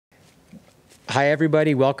Hi,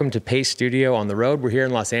 everybody. Welcome to Pace Studio on the road. We're here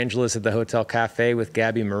in Los Angeles at the Hotel Cafe with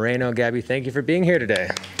Gaby Moreno. Gaby, thank you for being here today.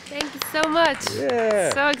 Thank you so much.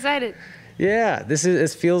 Yeah. So excited. Yeah,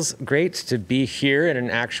 this feels great to be here in an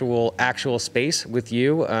actual space with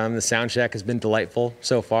you. The sound check has been delightful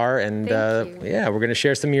so far, and yeah, we're going to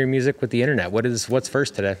share some of your music with the internet. What's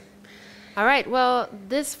first today? All right. Well,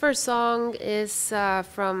 this first song is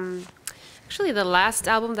from actually the last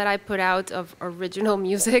album that I put out of original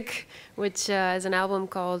music, which is an album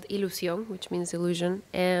called Ilusión, which means illusion,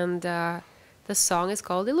 and the song is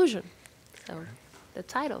called Illusion. So, the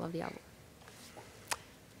title of the album.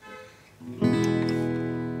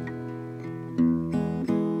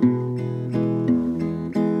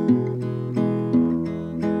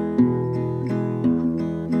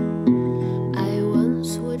 I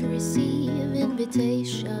once would receive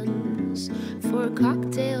invitations for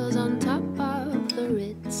cocktails on top of the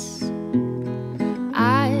Ritz.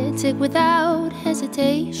 I take without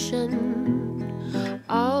hesitation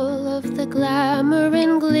all of the glamour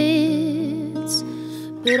and glitz,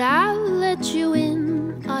 but I'll let you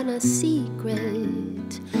in on a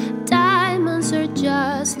secret. Diamonds are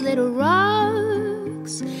just little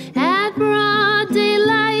rocks. At broad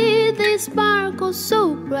daylight they sparkle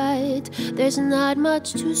so bright. There's not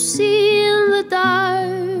much to see in the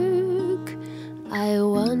dark. I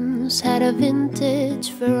once had a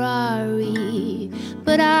vintage Ferrari,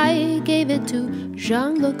 but I gave it to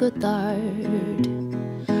Jean-Luc Godard.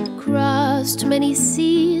 Crossed many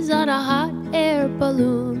seas on a hot air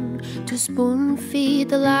balloon to spoon feed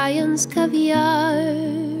the lions caviar.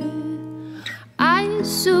 I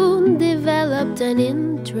soon developed an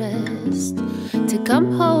interest to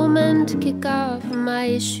come home and kick off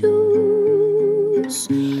my shoes,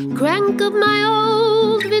 crank up my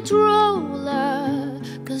old Vitrola,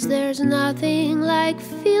 'cause there's nothing like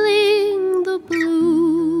feeling the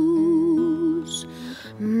blues.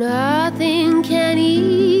 Nothing can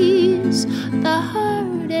ease the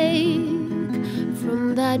heartache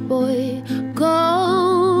from that boy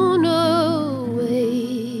gone away.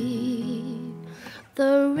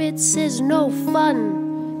 The Ritz is no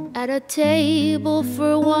fun at a table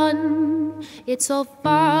for one. It's all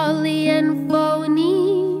folly and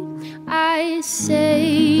phony, I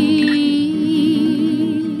say.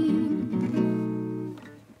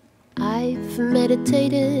 I've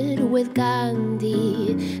meditated with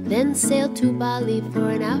Gandhi, then sailed to Bali for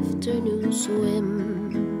an afternoon swim.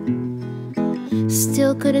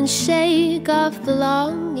 Still couldn't shake off the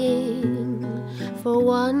longing for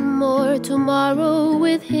one more tomorrow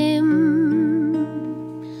with him.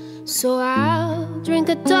 So I'll drink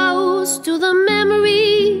a toast to the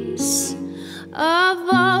memories of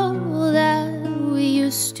all that we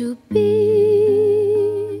used to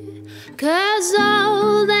be, 'cause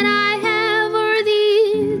all that I have are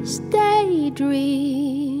these daydreams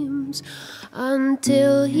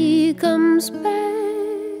until he comes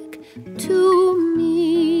back to me.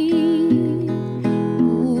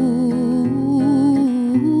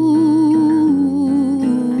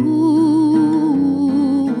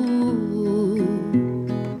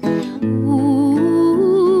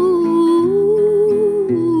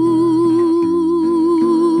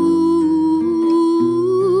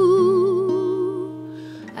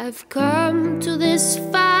 I've come to this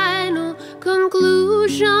final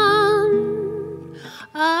conclusion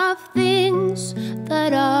of things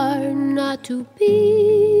that are not to be.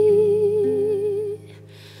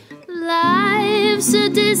 Life's a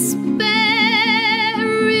despairing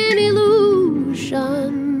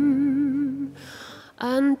illusion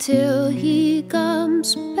until he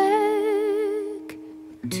comes back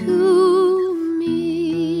to me.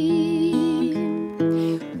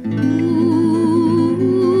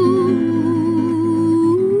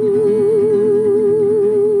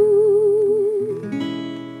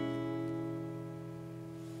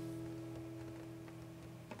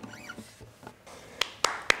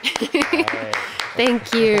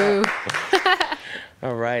 Thank you.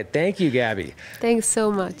 All right. Thank you, Gaby. Thanks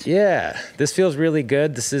so much. Yeah, this feels really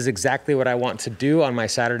good. This is exactly what I want to do on my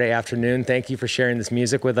Saturday afternoon. Thank you for sharing this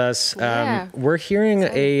music with us. Yeah. We're hearing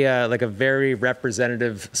a very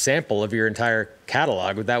representative sample of your entire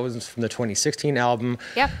catalog. That was from the 2016 album.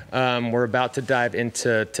 Yep. We're about to dive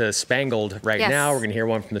into Spangled right Yes. now. We're going to hear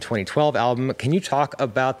one from the 2012 album. Can you talk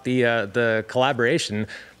about the collaboration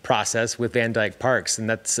process with Van Dyke Parks? And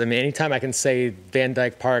that's, I mean, anytime I can say Van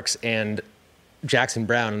Dyke Parks and Jackson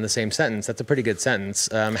Browne in the same sentence, that's a pretty good sentence.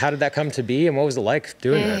 How did that come to be, and what was it like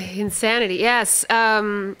doing that? Insanity, yes.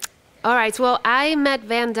 All right, well, I met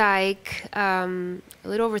Van Dyke a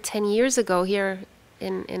little over 10 years ago here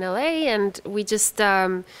in LA, and we just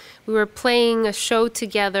we were playing a show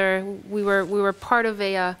together. We were part of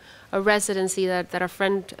a residency that a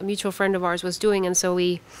mutual friend of ours was doing, and so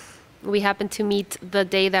we happened to meet the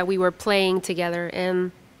day that we were playing together,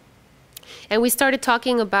 and we started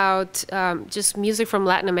talking about just music from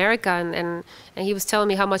Latin America, and he was telling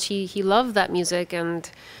me how much he loved that music, and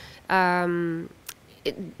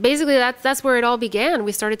basically that's where it all began.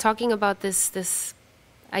 We started talking about this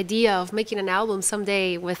idea of making an album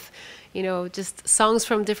someday with, you know, just songs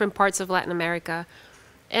from different parts of Latin America.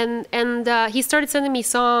 And he started sending me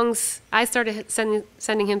songs. I started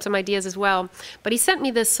sending him some ideas as well. But he sent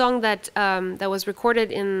me this song that was recorded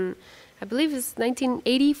in, I believe it's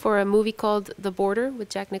 1980, for a movie called The Border with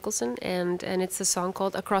Jack Nicholson, and it's a song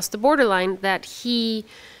called Across the Borderline that he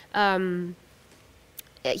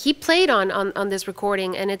played on this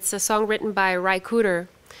recording, and it's a song written by Ry Cooder,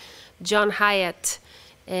 John Hyatt,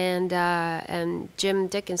 and Jim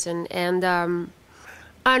Dickinson, and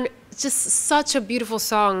just such a beautiful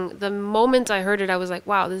song. The moment I heard it, I was like,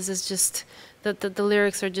 wow, this is just the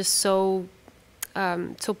lyrics are just so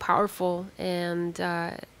powerful, and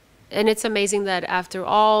it's amazing that after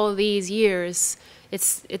all these years,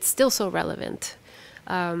 it's still so relevant.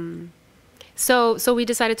 So we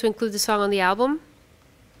decided to include the song on the album,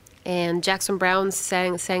 and Jackson Browne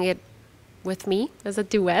sang it with me as a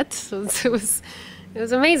duet. So it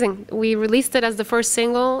was amazing. We released it as the first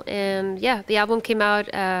single, and yeah, the album came out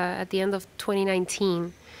at the end of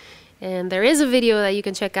 2019. And there is a video that you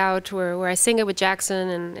can check out where I sing it with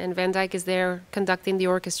Jackson, and Van Dyke is there conducting the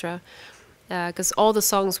orchestra, because all the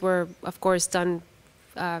songs were, of course, done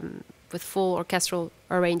with full orchestral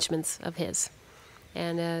arrangements of his,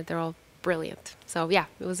 and they're all brilliant. So yeah,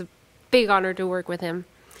 it was a big honor to work with him.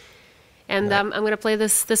 And I'm going to play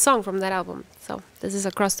this song from that album. So this is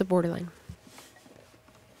Across the Borderline.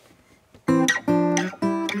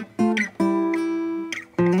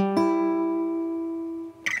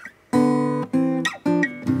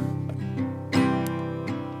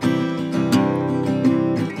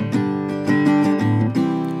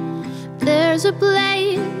 There's a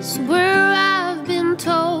place where I've been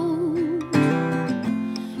told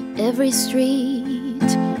every street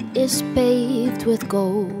is paved with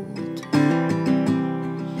gold,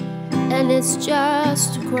 and it's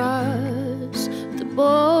just across the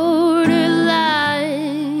borderline.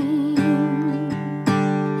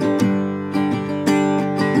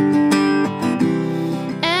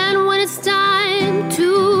 And when it's time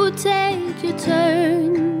to take your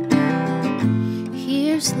turn,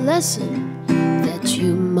 here's a lesson that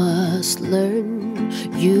you must learn.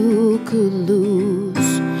 You could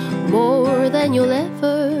lose more than you'll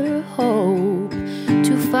ever hope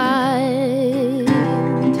to find.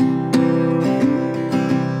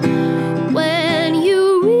 When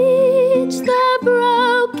you reach the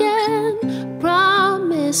broken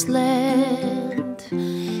promised land,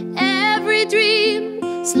 every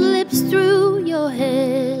dream slips through your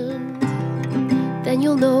hand, then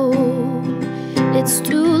you'll know it's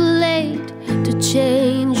too late to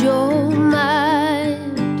change your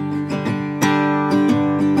mind,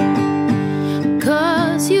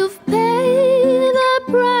 'cause you've paid the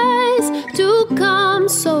price to come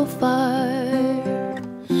so far,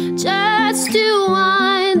 just to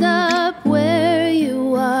wind up where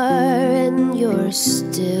you are, and you're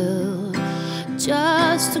still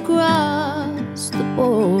just across the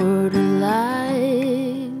borderline.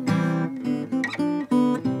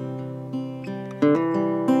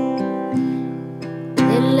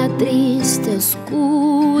 Triste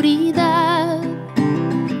oscuridad,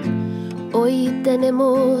 hoy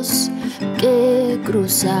tenemos que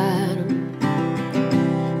cruzar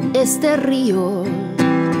este río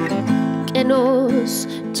que nos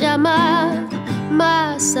llama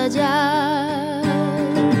más allá.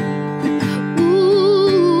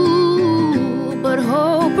 But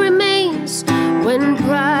hope remains when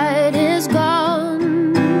pride is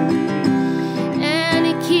gone, and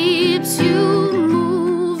it keeps you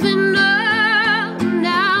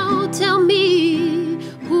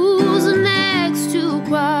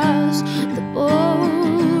across the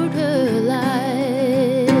borderline.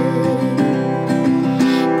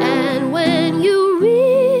 And when you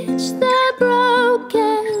reach the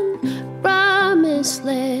broken promised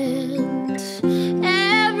land,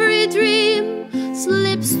 every dream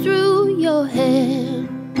slips through your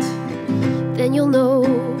hand, then you'll know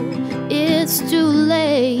it's too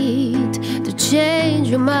late to change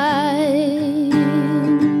your mind.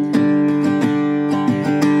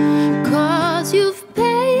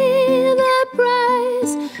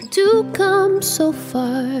 To come so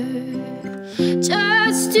far,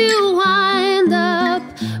 just to wind up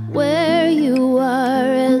where you are,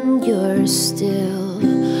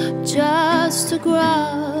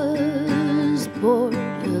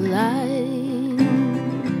 borderline.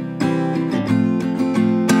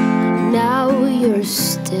 Now you're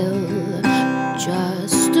still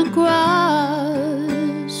just across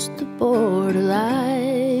the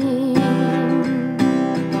borderline.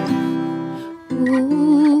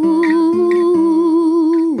 Ooh.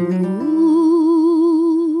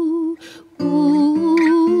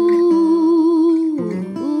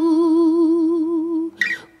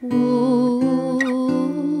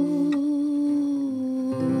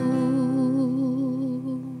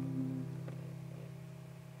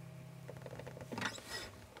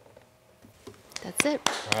 That's it.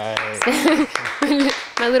 Right.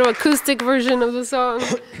 My little acoustic version of the song.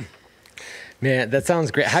 Man, that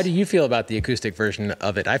sounds great. How do you feel about the acoustic version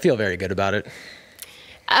of it? I feel very good about it.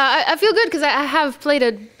 I feel good because I have played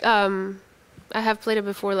it. I have played it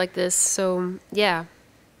before like this. So yeah,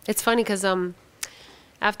 it's funny because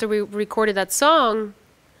after we recorded that song,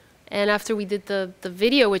 and after we did the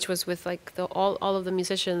video, which was with like all of the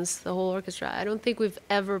musicians, the whole orchestra, I don't think we've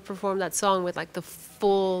ever performed that song with like the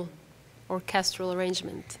full orchestral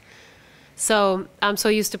arrangement. So I'm so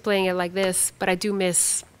used to playing it like this, but I do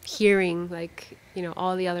miss hearing like, you know,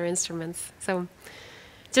 all the other instruments. So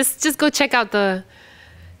just go check out the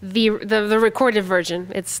recorded version.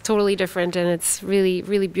 It's totally different, and it's really,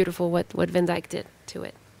 really beautiful what Van Dyke did to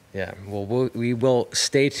it. Yeah, well, we will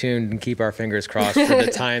stay tuned and keep our fingers crossed for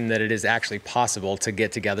the time that it is actually possible to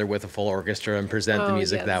get together with a full orchestra and present the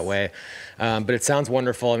music that way. But it sounds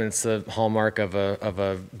wonderful. I mean, it's the hallmark of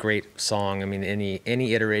a great song. I mean,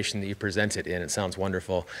 any iteration that you present it in, it sounds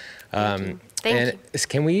wonderful. Thank you.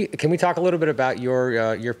 Can we talk a little bit about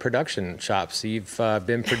your production shops? So you've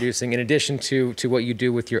been producing, in addition to what you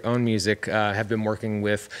do with your own music, have been working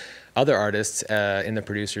with other artists in the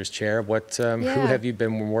producer's chair. Who have you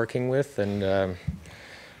been working with? And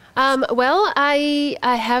well, I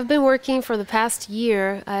have been working for the past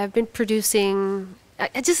year. I have been producing.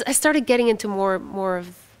 I started getting into more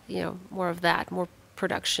of that, more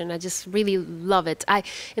production. I just really love it.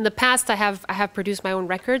 In the past I have produced my own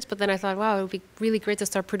records, but then I thought, wow, it would be really great to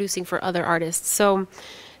start producing for other artists. So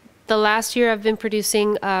the last year I've been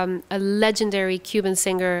producing a legendary Cuban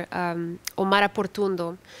singer, Omara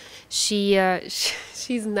Portundo.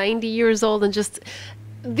 She's 90 years old and just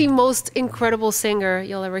the most incredible singer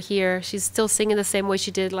you'll ever hear. She's still singing the same way she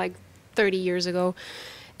did like 30 years ago.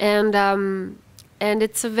 And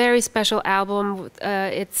it's a very special album.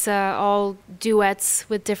 It's all duets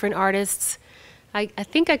with different artists. I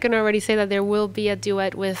think I can already say that there will be a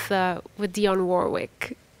duet with Dionne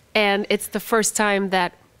Warwick. And it's the first time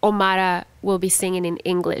that Omara will be singing in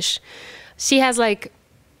English. She has like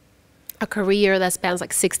a career that spans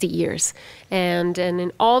like 60 years. And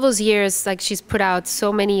in all those years, like she's put out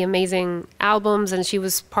so many amazing albums, and she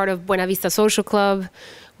was part of Buena Vista Social Club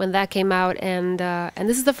when that came out. And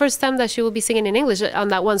this is the first time that she will be singing in English on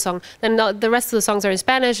that one song. Then the rest of the songs are in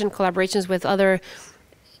Spanish and collaborations with other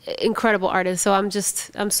incredible artists. So I'm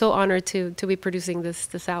so honored to be producing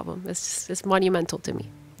this album. It's monumental to me.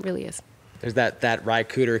 It really is. There's that Ry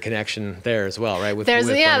Cooder connection there as well, right? There's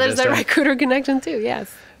that Ry Cooder connection too.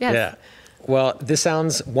 Yes. Yeah. Well, this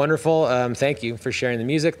sounds wonderful. Thank you for sharing the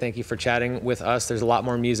music. Thank you for chatting with us. There's a lot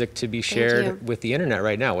more music to be shared with the internet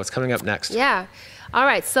right now. What's coming up next? Yeah. All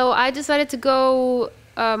right. So I decided to go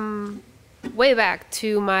way back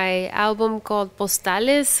to my album called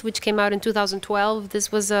Postales, which came out in 2012.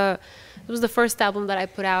 This was the first album that I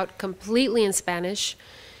put out completely in Spanish.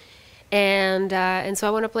 And so I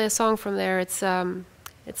want to play a song from there. It's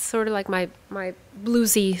sort of like my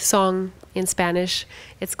bluesy song in Spanish.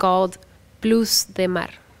 It's called Blues de Mar.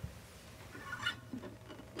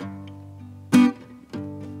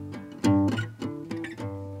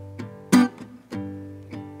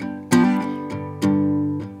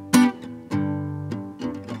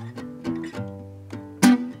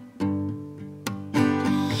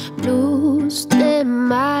 Blues de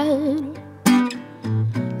mar,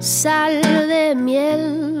 sal de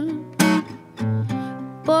miel,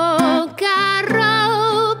 poca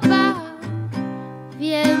ropa,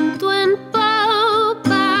 viento en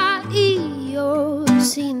popa y yo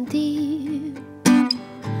sin ti,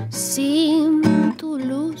 sin tu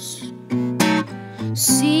luz,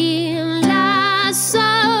 sin la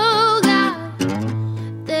soga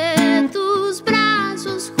de tus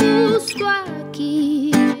brazos justo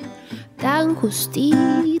aquí, tan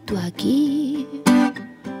justito aquí,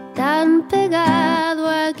 tan pegado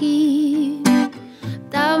aquí,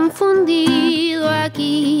 tan fundido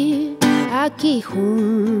aquí, aquí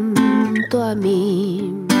junto a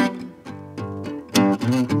mí.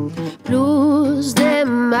 Luz de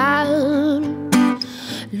mar,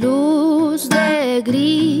 luz de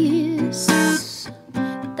gris,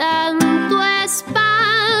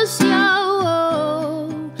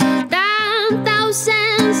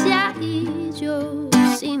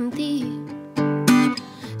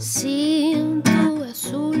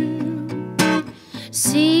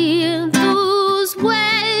 sin tus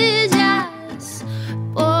huellas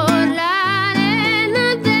por la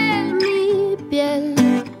arena de mi piel,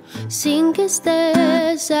 sin que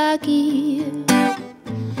estés aquí,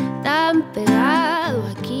 tan pegado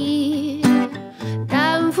aquí,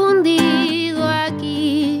 tan fundido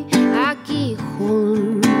aquí, aquí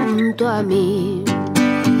junto a mí.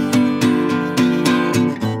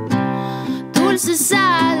 Dulce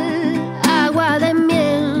sal, agua de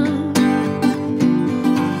miel,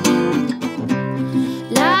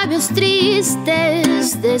 labios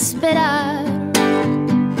tristes de esperar,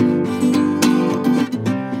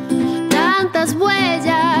 tantas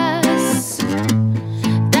huellas,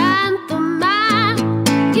 tanto mar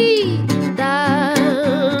y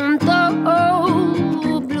tanto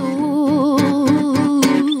blues.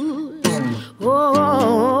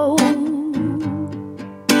 Oh,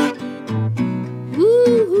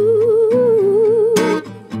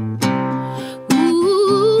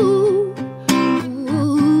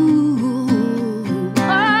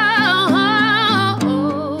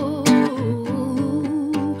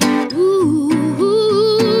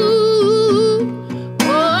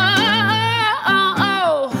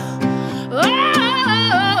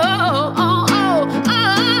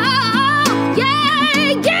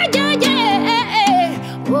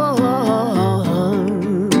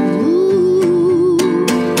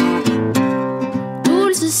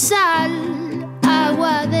 dulce sal,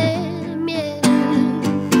 agua de miel,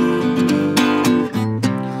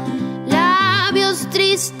 labios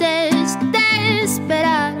tristes de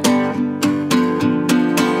esperar,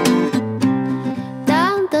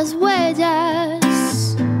 tantas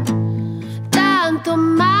huellas, tanto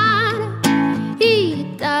mar y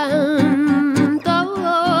tanto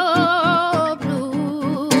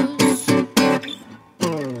blues,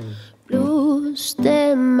 blues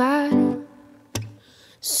de mar,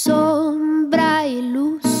 sombra y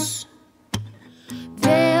luz.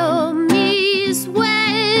 Veo mis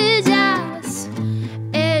huellas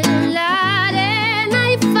en la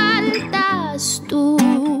arena y faltas tú,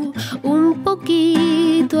 un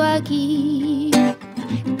poquito aquí,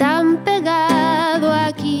 tan pegado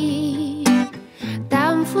aquí,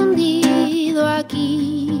 tan fundido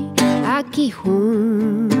aquí, aquí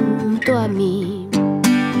junto a mí.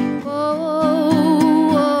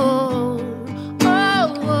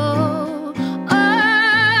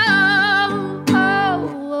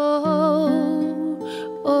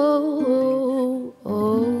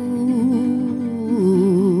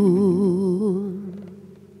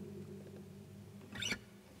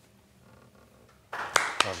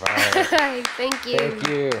 Thank you. Thank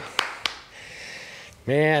you.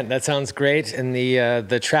 Man, that sounds great. And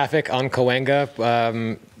the traffic on Cahuenga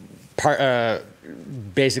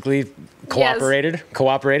basically cooperated. Yes.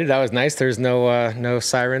 Cooperated. That was nice. There's no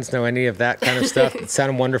sirens, no any of that kind of stuff. It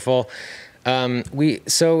sounded wonderful.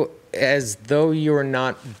 So as though you were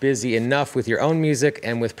not busy enough with your own music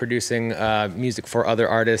and with producing music for other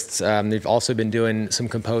artists, you've also been doing some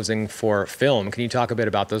composing for film. Can you talk a bit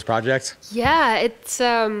about those projects? Yeah,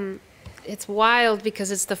 it's wild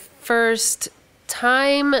because it's the first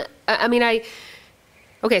time.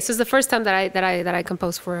 Okay, so it's the first time that I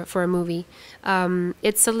composed for a movie.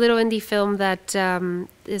 It's a little indie film that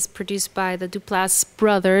is produced by the Duplass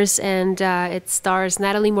brothers, and it stars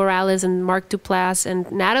Natalie Morales and Mark Duplass. And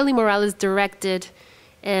Natalie Morales directed,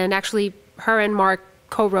 and actually her and Mark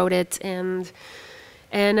co-wrote it, and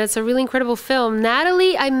it's a really incredible film.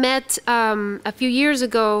 Natalie, I met a few years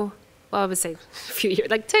ago. Well, I would say a few years,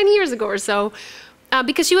 like 10 years ago or so,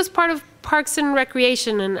 because she was part of Parks and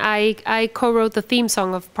Recreation, and I co-wrote the theme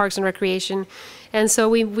song of Parks and Recreation. And so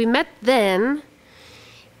we met then,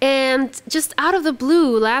 and just out of the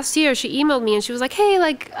blue last year, she emailed me and she was like, hey,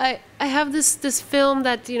 like I have this film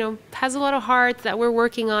that, you know, has a lot of heart that we're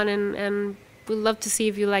working on, and we'd love to see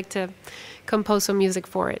if you'd like to compose some music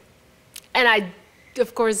for it. And I,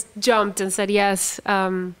 of course, jumped and said yes.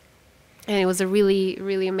 And it was a really,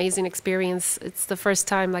 really amazing experience. It's the first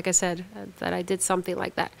time, like I said, that I did something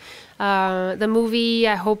like that. The movie,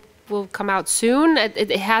 I hope, will come out soon.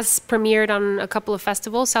 It has premiered on a couple of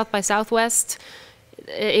festivals, South by Southwest.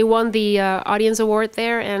 It won the Audience Award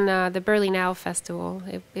there, and the Berlinale Festival.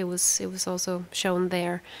 It was also shown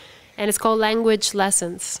there. And it's called Language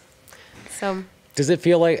Lessons. So. Does it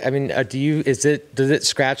feel like, I mean, does it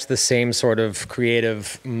scratch the same sort of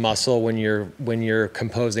creative muscle when you're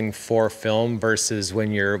composing for film versus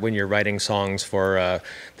when you're writing songs for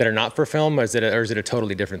that are not for film, or is it a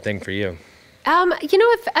totally different thing for you? You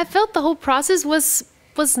know, I felt the whole process was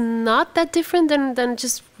not that different than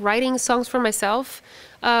just writing songs for myself.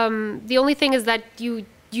 The only thing is that you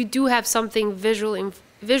do have something visual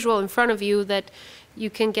visual in front of you that you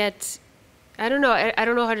can get. I don't know. I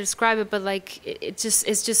don't know how to describe it, but like it's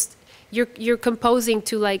just you're composing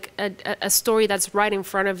to like a story that's right in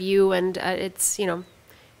front of you, and it's, you know,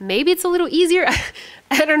 maybe it's a little easier.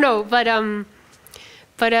 I don't know, but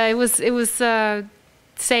it was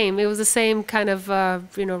same. It was the same kind of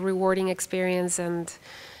you know, rewarding experience, and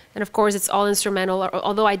of course it's all instrumental.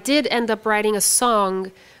 Although I did end up writing a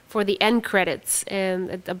song for the end credits,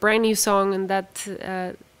 and a brand new song, and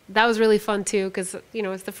that was really fun too, because, you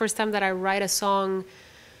know, it's the first time that I write a song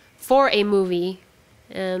for a movie,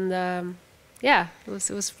 and yeah, it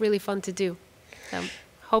was really fun to do.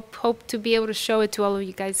 Hope to be able to show it to all of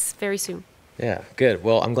you guys very soon. Yeah, good.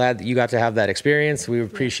 Well, I'm glad that you got to have that experience. We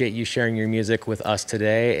appreciate you sharing your music with us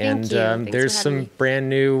today. Thank you. Thanks There's for having some me. brand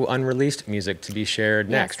new unreleased music to be shared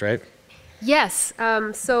next, right? Yes.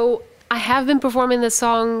 So I have been performing this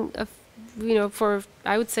song, you know, for,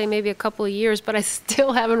 I would say, maybe a couple of years, but I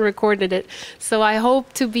still haven't recorded it. So I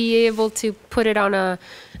hope to be able to put it on a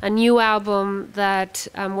new album that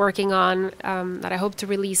I'm working on, that I hope to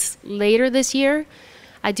release later this year.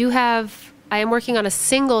 I am working on a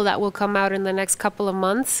single that will come out in the next couple of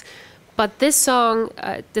months, but this song,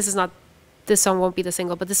 this song won't be the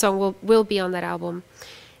single, but this song will be on that album.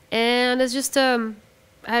 And it's just, I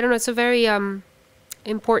don't know, it's a very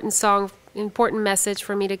important song, important message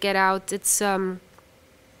for me to get out.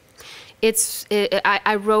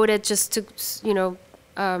 I wrote it just to, you know,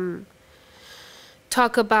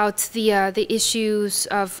 talk about the issues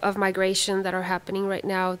of migration that are happening right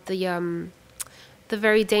now, the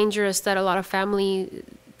very dangerous that a lot of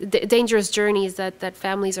dangerous journeys that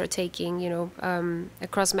families are taking, you know,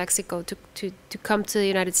 across Mexico to come to the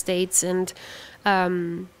United States, and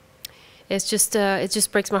it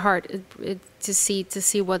just breaks my heart to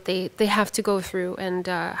see what they have to go through, and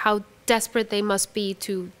how desperate they must be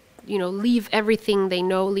to, you know, leave everything they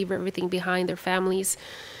know, leave everything behind, their families,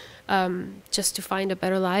 just to find a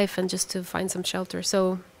better life and just to find some shelter.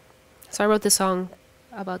 So I wrote this song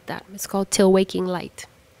about that. It's called Till Waking Light.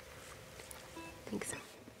 Thanks.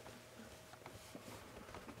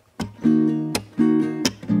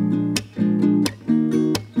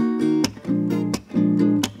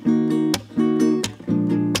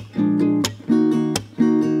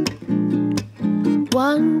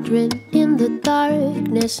 Wandering in the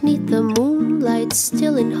darkness, neath the moonlight,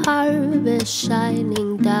 still in harvest,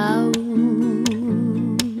 shining down.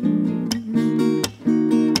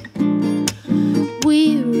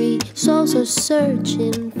 Weary souls are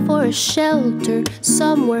searching for a shelter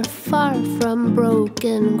somewhere far from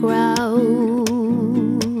broken ground.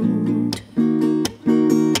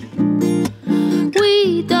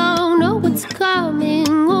 We don't know what's coming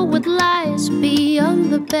or what lies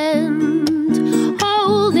beyond the bend,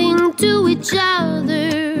 holding to each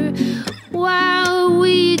other while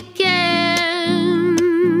we can,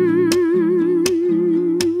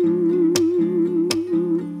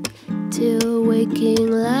 till waking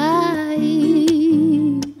light.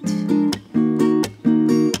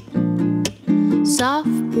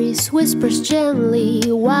 Soft breeze whispers gently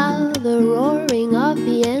while the roaring of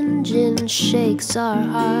the engine shakes our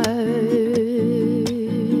hearts.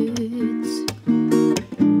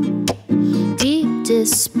 Deep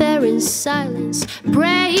despair in silence,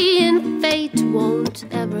 praying fate won't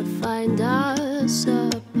ever find us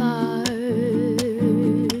apart.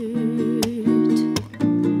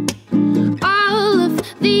 All of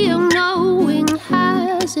the unknowing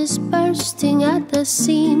is bursting at the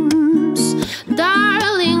seams.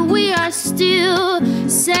 Darling, we are still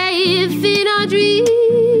safe in our dreams.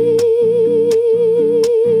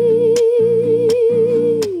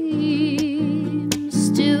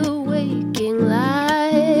 Still waking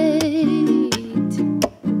light.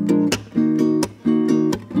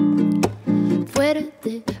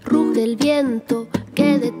 Fuerte ruge el viento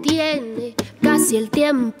que detiene casi el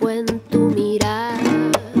tiempo en tu mirada.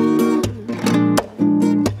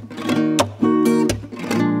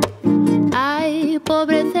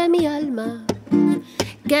 Pobreza mi alma,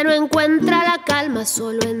 que no encuentra la calma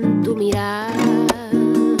solo en tu mirar.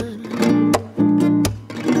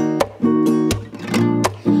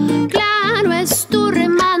 Claro es tu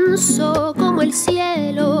remanso como el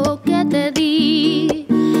cielo que te di,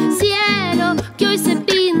 cielo que hoy se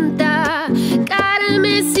pinta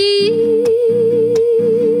carmesí.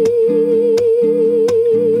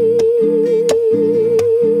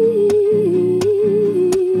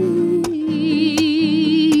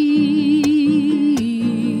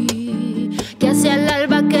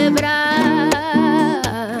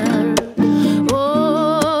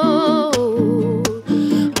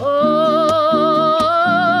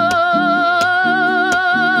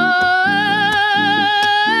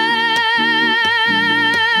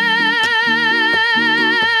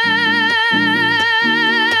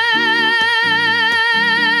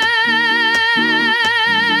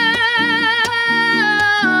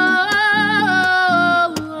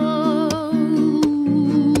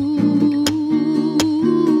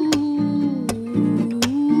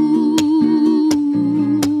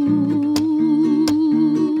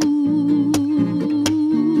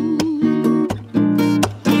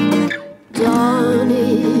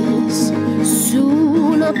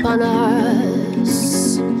 upon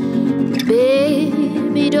us.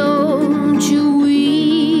 Baby, don't you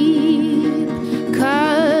weep,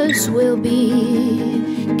 'cause we'll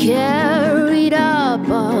be carried up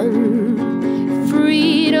on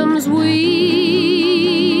freedom's wings,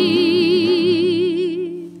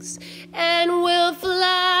 and we'll fly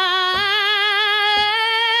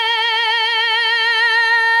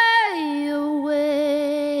away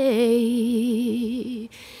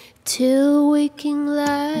till waking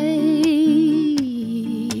light,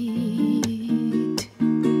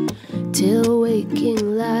 till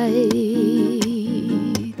waking light.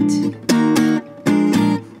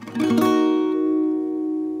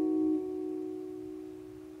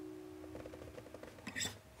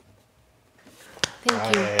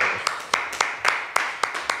 Thank you.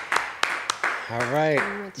 All right.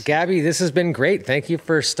 Gaby, this has been great. Thank you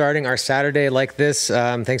for starting our Saturday like this.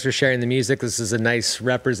 Thanks for sharing the music. This is a nice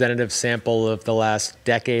representative sample of the last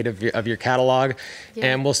decade of your catalog. Yeah.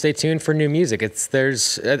 And we'll stay tuned for new music. I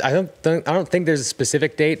don't think there's a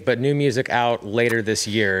specific date, but new music out later this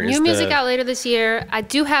year. New music out later this year. I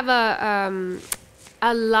do have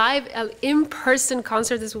a live, in-person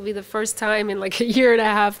concert. This will be the first time in like a year and a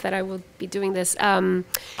half that I will be doing this.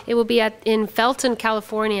 It will be in Felton,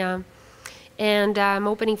 California. And I'm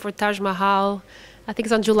opening for Taj Mahal. I think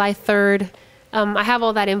it's on July 3rd. I have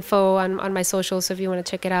all that info on my socials, so if you want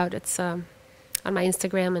to check it out, it's on my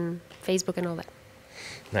Instagram and Facebook and all that.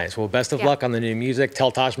 Nice. Well, best of luck on the new music.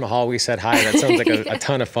 Tell Taj Mahal we said hi. That sounds like a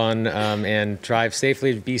ton of fun. And drive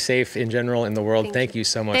safely, be safe in general in the world. Thank you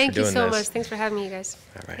so much for doing this. Thank you so much. Thanks for having me, you guys.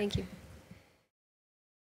 All right. Thank you.